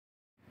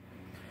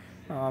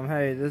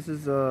Hey, this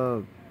is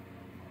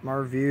my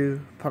review,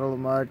 Puddle of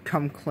Mud,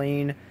 Come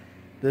Clean.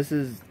 This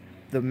is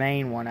the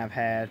main one I've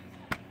had.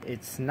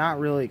 It's not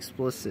really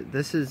explicit.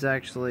 This is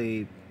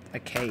actually a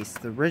case.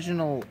 The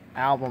original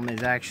album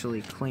is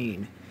actually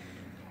clean.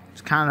 It's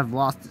kind of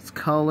lost its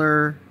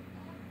color,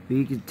 but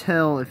you can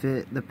tell if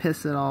the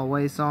Piss It All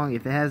Away song,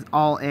 if it has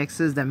all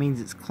X's, that means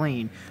it's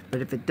clean.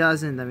 But if it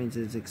doesn't, that means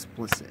it's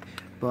explicit.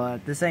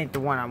 But this ain't the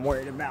one I'm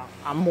worried about.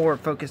 I'm more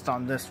focused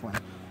on this one.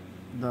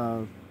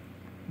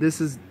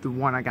 This is the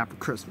one I got for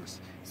Christmas.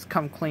 It's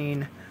Come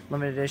Clean,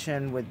 limited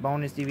edition with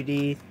bonus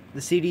DVD.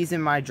 The CD's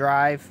in my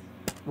drive,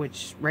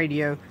 which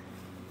radio.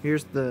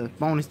 Here's the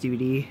bonus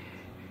DVD.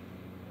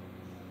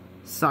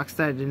 Sucks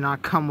that it did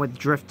not come with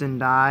Drift and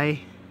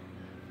Die.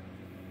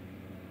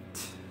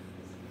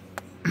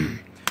 But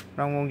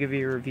I'm going to give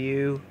you a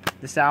review.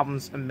 This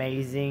album's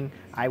amazing.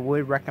 I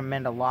would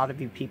recommend a lot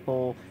of you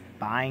people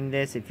buying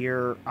this if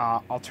you're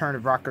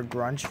alternative rock or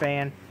grunge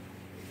fan.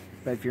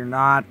 But if you're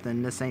not,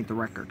 then this ain't the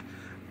record.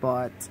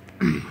 But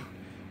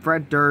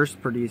Fred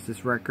Durst produced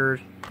this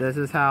record. This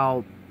is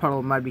how Puddle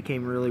of Mud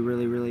became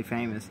really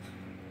famous.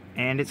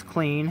 And it's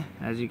clean,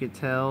 as you could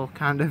tell,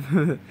 kind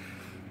of.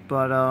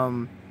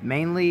 But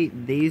mainly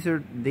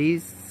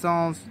these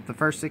songs, the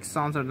first 6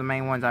 songs are the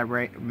main ones I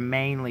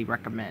mainly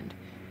recommend.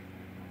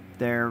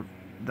 They're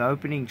the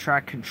opening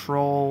track,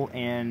 Control,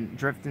 and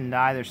Drift and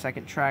Die, their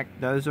second track.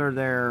 Those are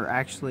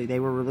they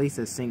were released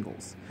as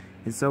singles.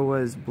 And so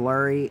was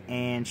Blurry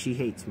and She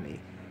Hates Me.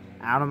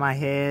 Out of My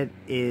Head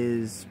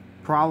is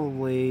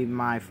probably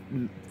my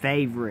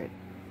favorite,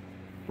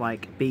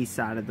 like,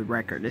 B-side of the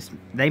record.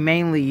 They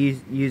mainly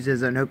use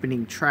as an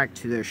opening track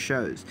to their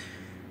shows.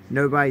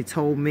 Nobody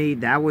Told Me,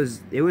 it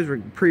was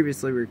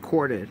previously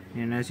recorded,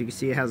 and as you can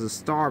see, it has a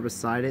star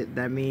beside it.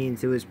 That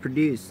means it was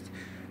produced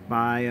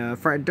by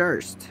Fred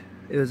Durst.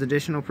 It was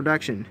additional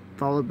production,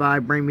 followed by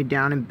Bring Me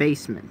Down in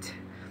Basement.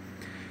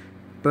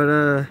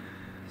 But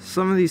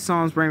some of these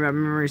songs bring back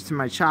memories to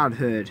my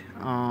childhood.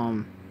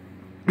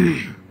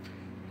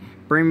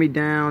 Bring Me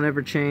Down,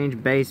 Ever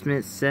Change,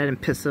 Basement, Set, and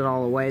Piss It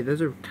All Away.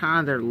 Those are kind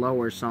of their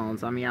lower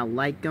songs. I mean, I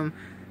like them,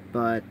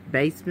 but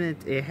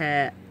Basement,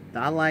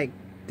 I like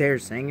their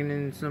singing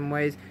in some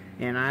ways,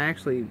 and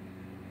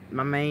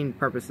my main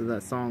purpose of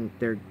that song,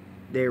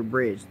 their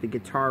bridge, the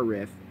guitar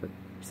riff. But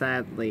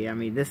sadly, I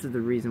mean, this is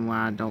the reason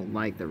why I don't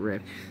like the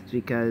riff. It's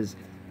because,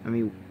 I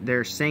mean,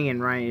 they're singing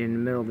right in the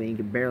middle of it, and you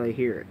can barely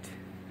hear it.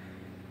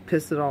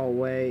 Piss It All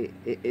Away,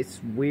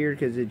 it's weird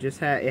because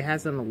it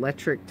has an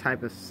electric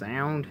type of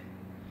sound.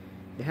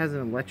 It has an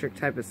electric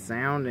type of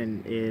sound,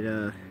 and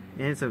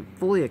it's a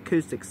fully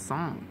acoustic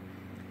song.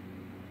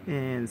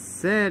 And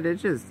Said,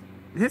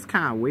 it's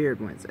kind of weird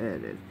when it's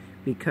edited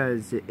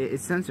because it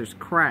censors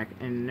crack,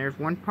 and there's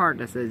one part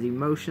that says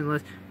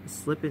emotionless,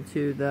 slip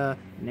into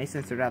and they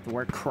censored out the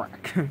word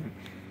crack.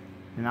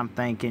 And I'm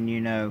thinking,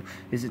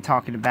 is it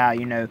talking about,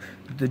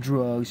 the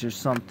drugs or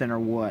something or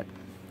what?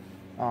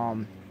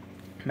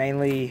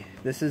 Mainly,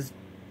 this is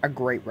a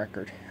great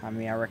record. I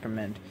mean, I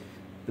recommend.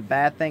 The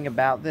bad thing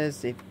about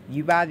this, if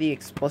you buy the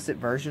explicit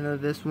version of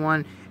this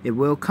one, it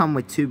will come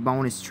with 2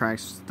 bonus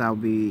tracks that will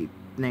be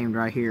named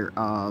right here.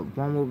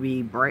 One will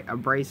be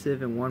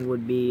Abrasive, and one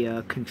would be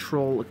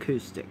Control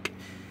Acoustic.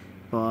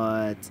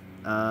 But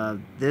I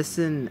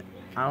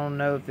don't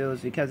know if it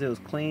was because it was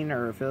clean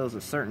or if it was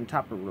a certain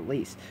type of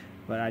release.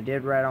 But I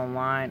did read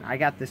online. I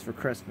got this for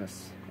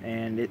Christmas,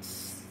 and it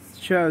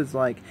shows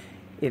like,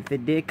 if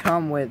it did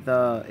come with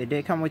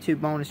 2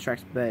 bonus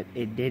tracks, but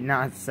it did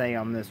not say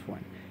on this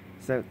one.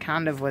 So it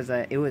kind of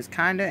wasn't a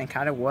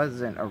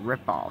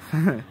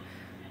ripoff.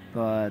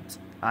 But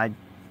I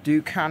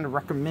do kind of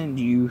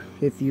recommend you,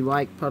 if you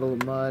like Puddle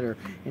of Mud or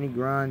any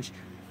grunge,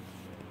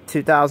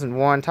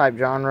 2001 type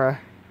genre,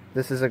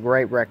 this is a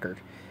great record.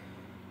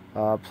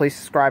 Please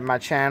subscribe to my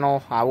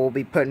channel. I will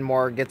be putting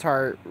more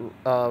guitar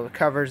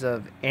covers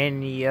of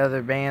any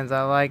other bands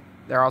I like.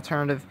 They're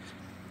alternative.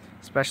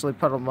 Especially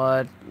Puddle of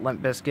Mud,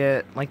 Limp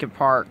Bizkit, Linkin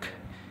Park.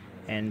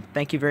 And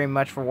thank you very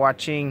much for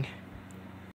watching.